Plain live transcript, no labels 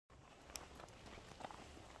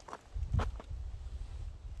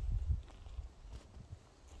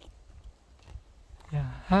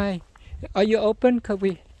Hi. Are you open? Could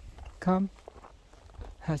we come?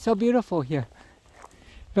 So beautiful here.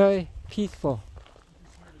 Very peaceful.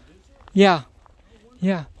 Yeah.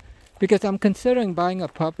 Yeah. Because I'm considering buying a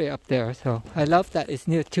property up there, so I love that it's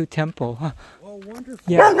near to temple. Huh? Oh, wonderful.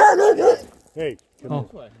 Yeah. Hey, come Oh.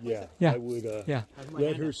 here. Yeah. Yeah. I would Yeah.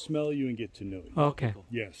 let her smell you and get to know you. Okay.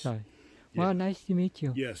 Yes. Sorry. Yeah. Well, nice to meet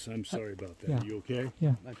you. Yes, I'm sorry about that. yeah. You okay?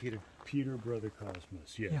 Yeah. Hi, Peter. Peter, Brother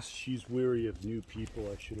Cosmos. Yes. Yeah. She's wary of new people.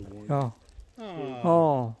 I should have warned Oh. Oh.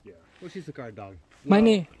 Oh. you. Yeah. Well, she's a guard dog. My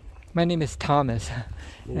name is Thomas.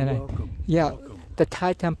 Well, and welcome. Yeah. Welcome. The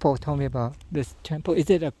Thai temple told me about this temple. Is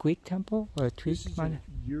it a Greek temple or a Greek This is one?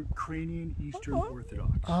 Ukrainian Eastern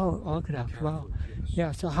Orthodox. Oh, Orthodox. Wow. Catholic, yes.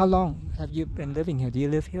 Yeah. So how long have you been living here? Do you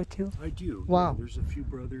live here too? I do. Wow. Yeah, there's a few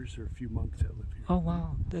brothers or a few monks that live here. Oh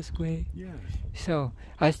wow, that's great. Yes. So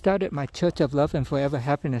I started my Church of Love and Forever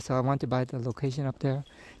Happiness. So I want to buy the location up there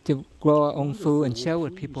to grow our own food and share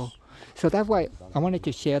with people. So that's why I wanted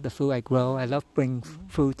to share the food I grow. I love bringing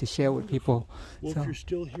food to share with people. Well, So if you're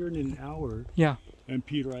still here in an hour, yeah, and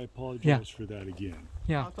Peter, I apologize Yeah. for that again.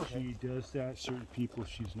 yeah. She does that. Certain people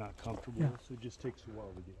she's not comfortable Yeah. with, so it just takes a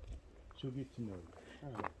while to get. She'll get to know you.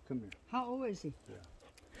 All right, come here. How old is he?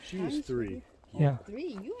 She was 3. Yeah.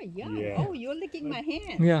 3. You are young. Yeah. Oh, you're licking my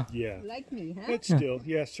hand. Yeah. Yeah. Like me, huh? But still,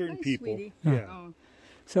 certain Hi, people. sweetie. Yeah. Oh,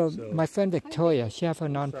 So So- my friend Victoria, she has a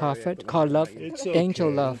nonprofit called Love It's okay. Angel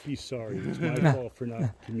Don't Love. be sorry. It's my fault for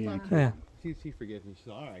not communicating. Yeah. She forgives me. She's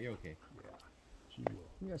all right. You're okay. She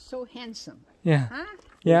will. you're so handsome. Yeah. Huh?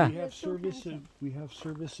 Yeah. We have service. We have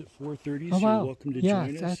service at 4:30. Oh, So wow. you're welcome to Yeah,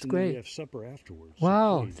 join us. that's and great. Then we have supper afterwards. so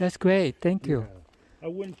Wow, please. that's great. Thank you. Yeah. I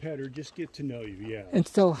wouldn't pet her. Just get to know you. Yeah. And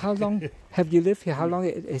so how long have you lived here? How long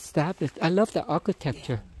it established? I love the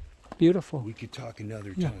architecture. Beautiful. We could talk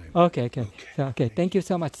another Yeah. time. Okay, okay. Okay, thank you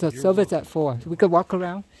so much. So You're service welcome. at 4. We could walk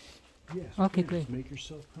around? Yes. Okay, please, great. Make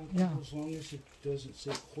yourself comfortable Yeah. as long as it doesn't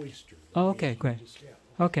say cloister. Oh, okay, You great. just-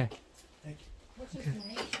 yeah. Okay. Thank you. What's his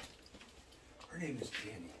name? Her name is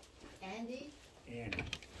Annie. Andy? Annie.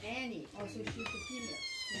 Annie. Oh, so she's a female.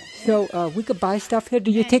 Yeah. So we could buy stuff here. Do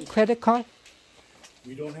you take credit card?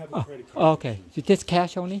 We don't have a credit card. Oh, okay. So just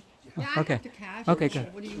cash only? Yeah, I Okay. have the cash. Okay, What-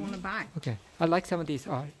 good. What do you want to buy? Okay. I like some of these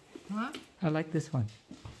art. Huh? I like this one.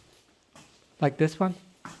 Like this one?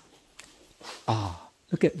 Ah,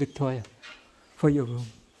 look at Victoria. For your room.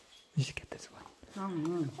 You should get this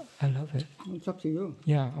one. I love it. It's up to you.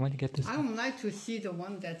 Yeah, I want to get this I one. don't like to see the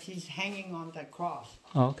one that he's hanging on that cross.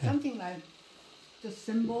 Oh, okay. Something like the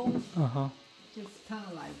symbol, Uh-huh. just kind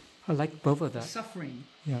of like I like both of that. suffering.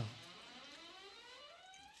 Yeah.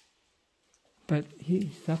 But he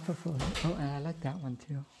suffered for it. Oh, and I like that one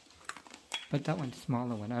too. But that one's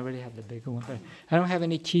smaller one. I already have the bigger one. But I don't have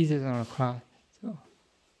any cheeses on a cross. So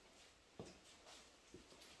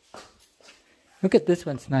look at this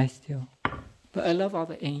one's nice too. But I love all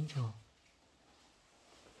the angel.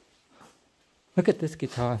 Look at this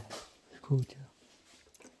guitar. It's cool too.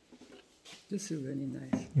 This is really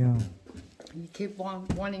nice. Yeah. You keep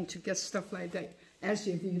wanting to get stuff like that as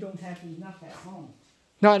if you don't have enough at home.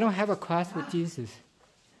 No, I don't have a cross with Jesus.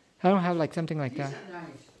 I don't have like something like These that. are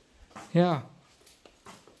nice. Yeah.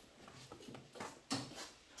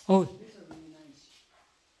 Oh, These are really nice.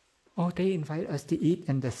 oh, they invite us to eat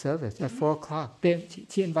in the service at 4 o'clock.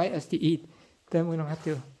 She invite us to eat. Then we don't have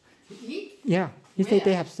to. To eat? Yeah. He said Where?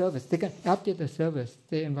 they have service. After the service,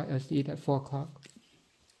 they invite us to eat at 4 o'clock.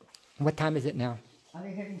 What time is it now? Are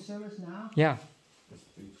they having service now? Yeah. It's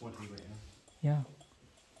 3:20 right now. Yeah.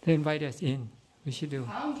 They invite us in. We should do.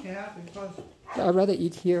 I don't care because I'd rather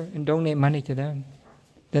eat here and donate money to them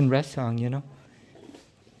than restaurant, you know.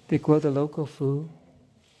 They grow the local food.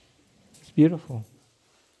 It's beautiful.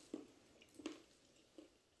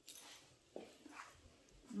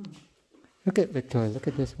 Look at Victoria, look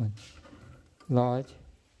at this one. Large.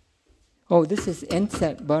 Oh, this is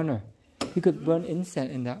incense burner. You could burn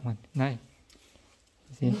incense in that one. Nice.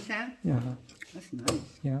 See? incense, Yeah. that's nice.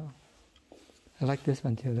 Yeah. I like this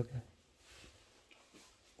one too, look at.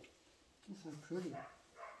 These are pretty.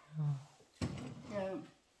 Yeah.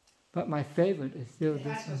 But my favorite is still It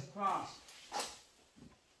this has one. this cross.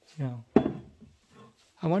 Yeah.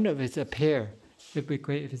 I wonder if it's a pear. It'd be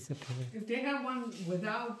great if it's a pear. If they have one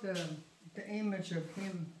without the image of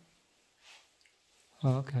him,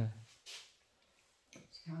 Oh, okay.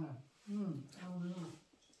 it's kind of, I don't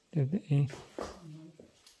know.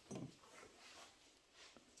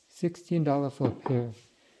 $16 for a pair.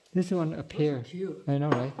 This one a pair. Cute. I know,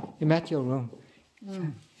 right? It match your room.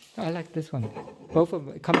 I like this one. Both of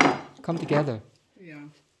them come together. Yeah.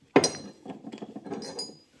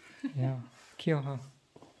 Yeah. Cute, huh?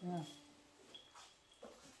 Yeah.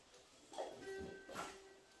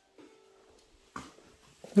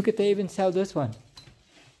 Look at, they even sell this one.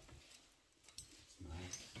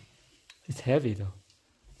 It's heavy though.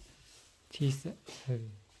 Jeez, that's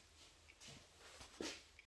heavy.